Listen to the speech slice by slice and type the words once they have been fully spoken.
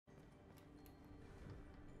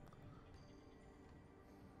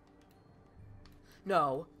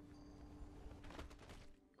No.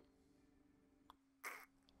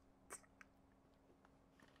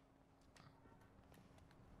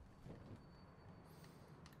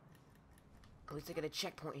 At least I get a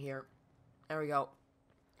checkpoint here. There we go.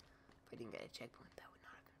 If I didn't get a checkpoint, that would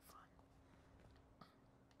not have been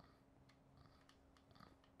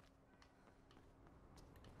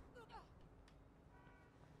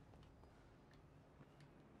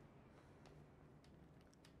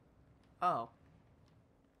fun. Oh.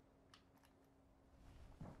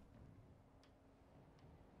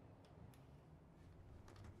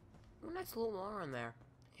 Ooh, nice little more in there.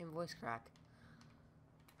 And voice crack.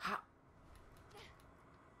 Ha!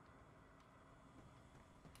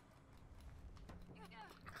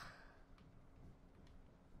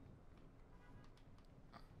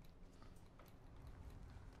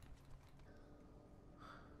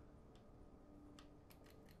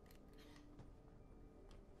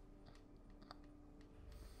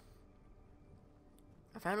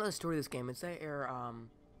 I found out the story of this game. It's that your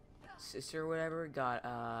sister or whatever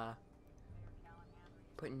got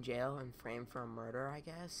put in jail and framed for a murder, I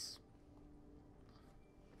guess.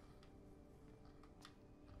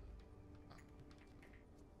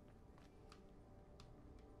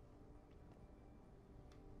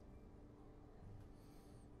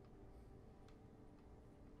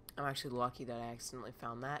 I'm actually lucky that I accidentally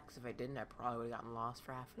found that, because if I didn't, I probably would have gotten lost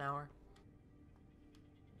for half an hour.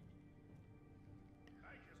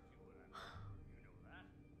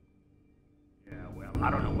 Yeah, well,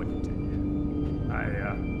 I don't know what to tell you. I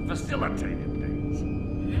facilitated things.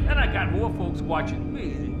 And I got more folks watching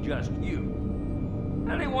me than just you.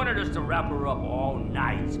 And they wanted us to wrap her up all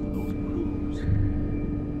nice for those crews.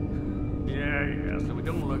 Yeah, so it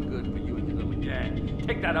don't look good for you and your little gang.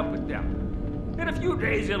 Take that up with them. In a few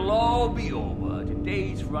days, it'll all be over.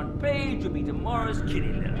 Today's front page will be tomorrow's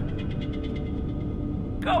kitty litter.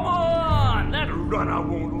 Come on! That runner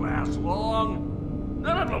won't last long.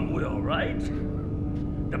 None of them will, right?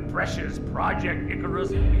 The precious Project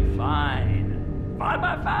Icarus will be fine. 5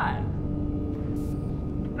 by 5.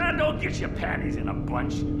 Now, don't get your panties in a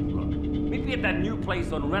bunch. Look, meet me at that new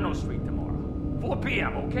place on Reynolds Street tomorrow. 4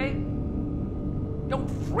 p.m., okay? Don't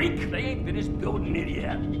freak. They ain't finished building it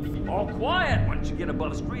yet. All quiet once you get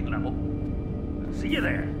above street level. See you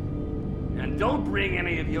there. And don't bring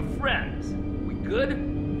any of your friends. We good?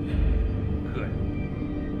 Good.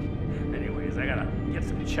 Anyways, I gotta get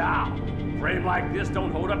some chow. A frame like this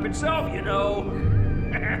don't hold up itself, you know.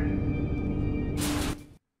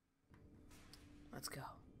 Let's go.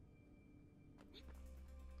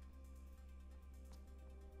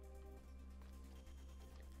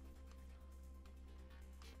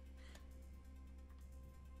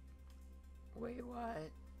 Wait, what?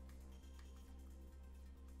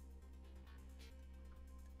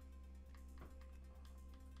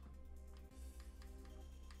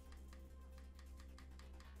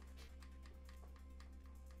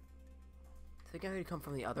 I think I would come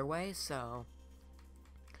from the other way, so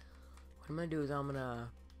what I'm gonna do is I'm gonna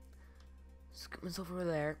scoot myself over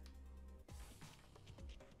there.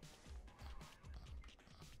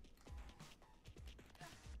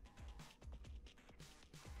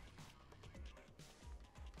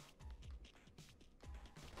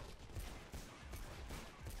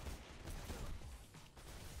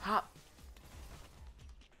 Hop.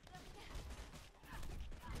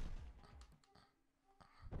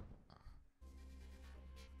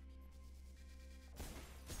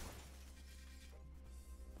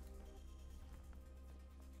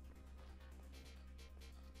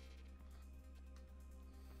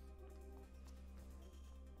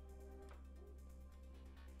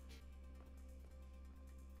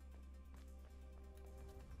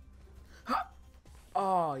 Hop.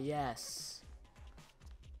 Oh, yes.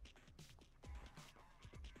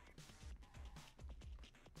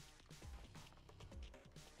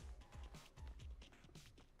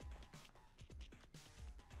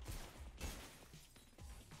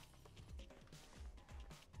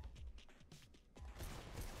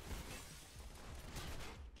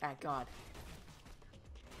 Ah, God.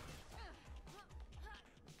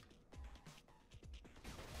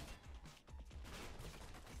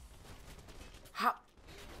 Hop.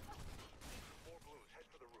 More blues, head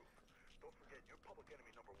for the roof. Don't forget, you're public enemy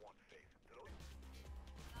 #1, Faith.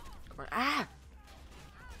 Come on. Ah!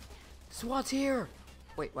 SWAT's here!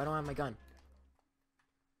 Wait, why don't I have my gun?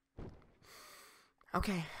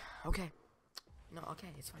 Okay, okay. No, okay,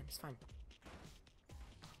 it's fine, it's fine.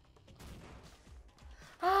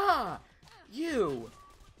 Ah! You!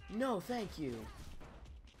 No, thank you.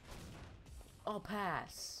 I'll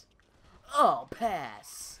pass. I'll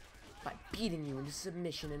pass! By beating you into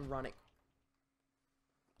submission and running.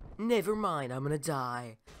 Never mind, I'm gonna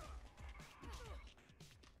die.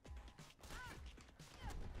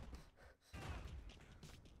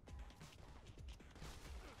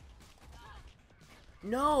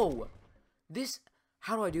 No! This...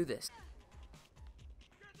 How do I do this?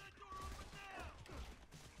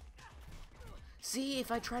 See,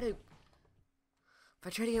 if I try to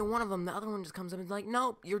get one of them, the other one just comes up and is like,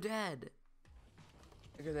 nope, you're dead.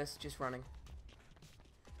 Look at this, just running.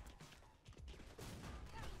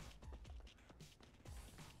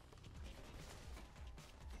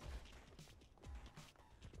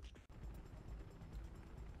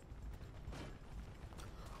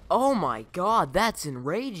 Oh my god, that's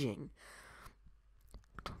enraging.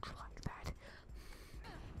 Don't you like that?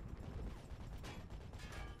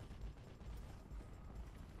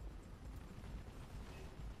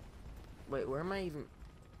 Wait, where am I even...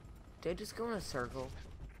 Did I just go in a circle?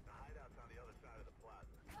 The hideout's on the other side of the plaza.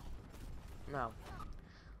 No.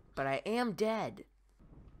 But I am dead.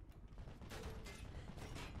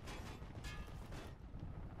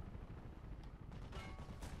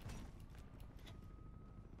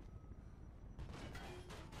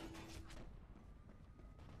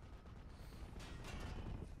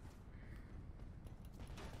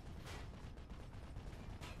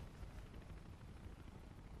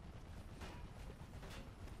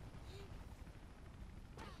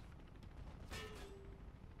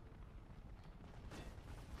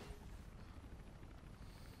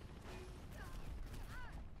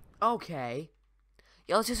 Okay.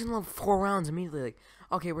 Yeah, let's just unload 4 rounds immediately. Like,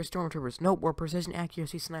 okay, we're stormtroopers. Nope, we're precision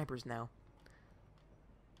accuracy snipers now.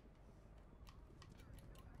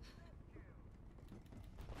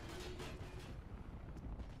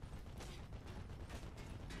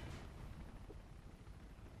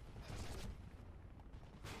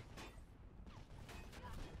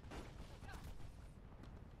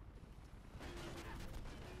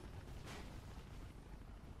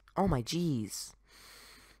 Oh my jeez.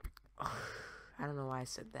 I don't know why I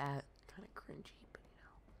said that. Kind of cringy, but you know.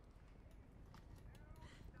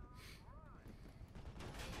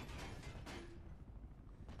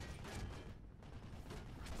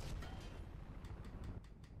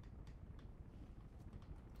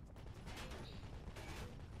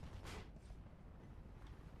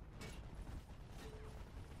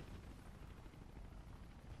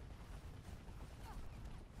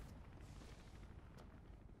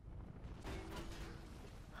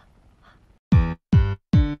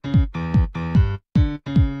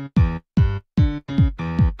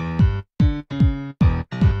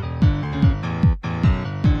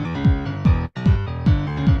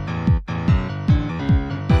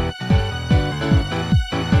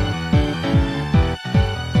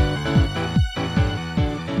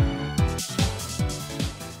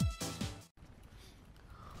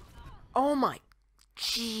 Oh my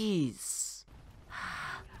jeez.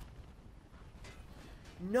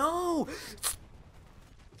 No!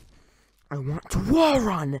 I want to wall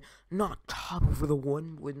run, not top over the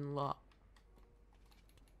one wooden log.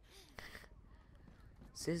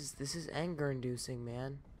 This is anger inducing,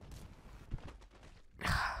 man.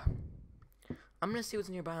 I'm gonna see what's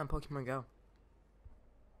nearby on Pokemon Go.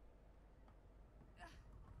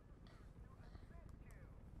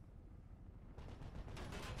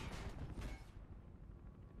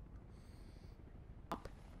 Stop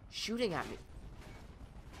shooting at me.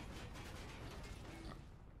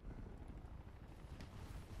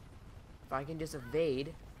 If I can just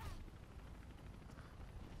evade.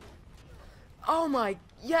 Oh my,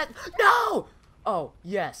 yes, no! Oh,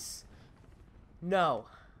 yes. No.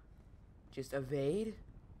 Just evade.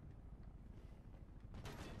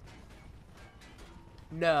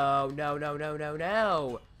 No, no, no, no, no,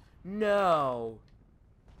 no. No.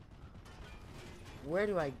 Where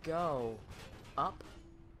do I go? Up?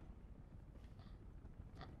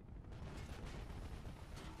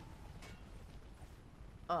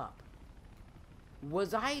 Up.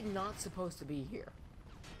 Was I not supposed to be here?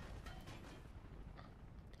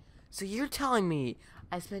 So you're telling me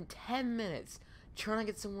I spent 10 minutes trying to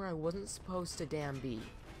get somewhere I wasn't supposed to damn be?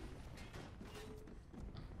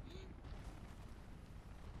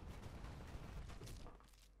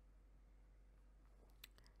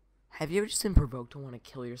 Have you ever just been provoked to want to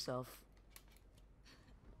kill yourself?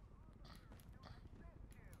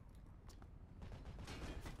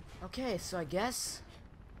 Okay, so I guess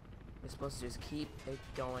we're supposed to just keep it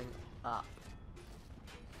going up.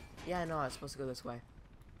 Yeah, no, I was supposed to go this way.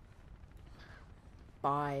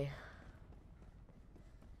 Bye.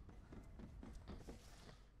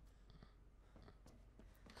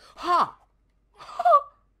 Ha!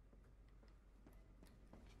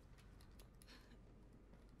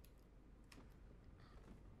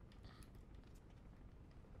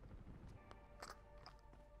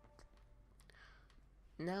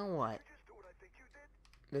 Now what? Just do what I think you did.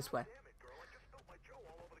 This way. Damn it, girl. I just spilled my Joe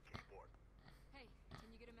all over the keyboard. Hey, can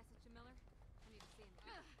you get a message to Miller? I need to see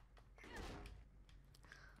him.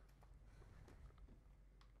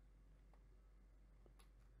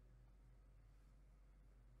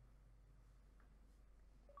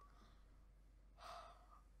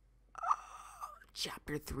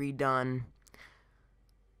 Chapter 3 done.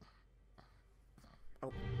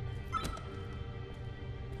 Oh.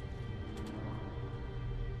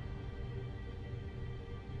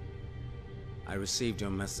 I received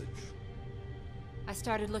your message. I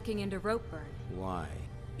started looking into Ropeburn. Why?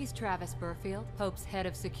 He's Travis Burfield, Pope's head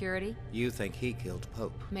of security. You think he killed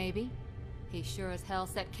Pope? Maybe. He sure as hell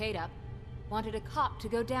set Kate up. Wanted a cop to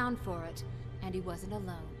go down for it. And he wasn't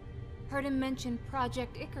alone. Heard him mention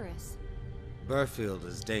Project Icarus. Burfield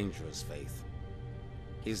is dangerous, Faith.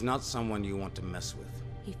 He's not someone you want to mess with.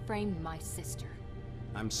 He framed my sister.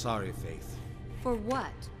 I'm sorry, Faith. For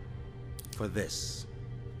what? For this.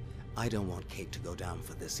 I don't want Kate to go down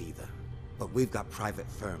for this either. But we've got private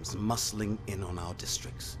firms muscling in on our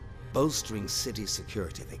districts. Bolstering city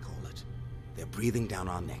security, they call it. They're breathing down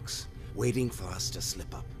our necks, waiting for us to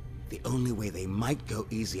slip up. The only way they might go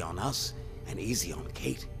easy on us, and easy on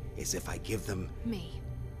Kate, is if I give them... Me.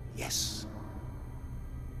 Yes.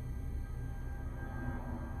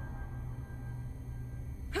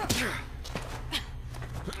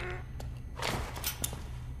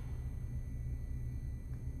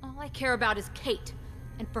 All I care about is Kate.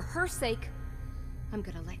 And for her sake, I'm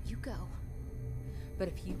gonna let you go. But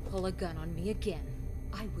if you pull a gun on me again,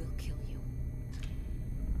 I will kill you.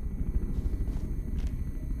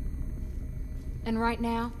 And right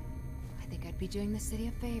now, I think I'd be doing the city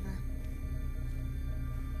a favor.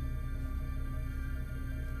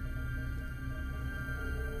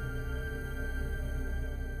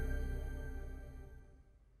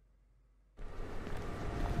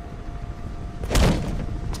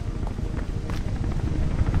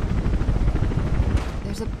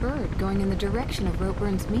 There's a bird going in the direction of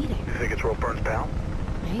Ropeburn's meeting. You think it's Ropeburn's pal?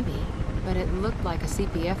 Maybe, but it looked like a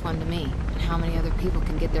CPF one to me. And how many other people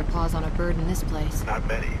can get their paws on a bird in this place? Not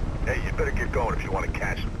many. Hey, you better get going if you want to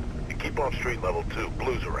catch him. And keep off street level 2.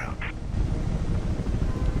 Blue's around.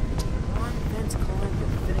 One fence calling to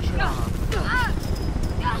finish it off.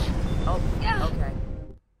 Oh, okay.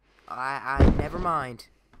 I never mind.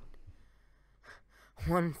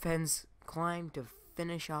 One fence climb to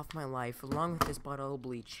finish off my life, along with this bottle of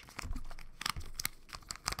bleach.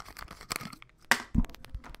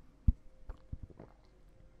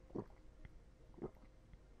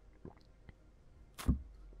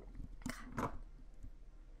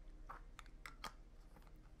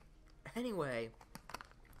 Anyway,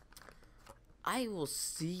 I will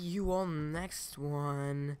see you all next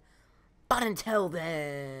one. But until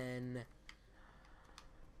then,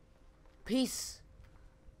 peace.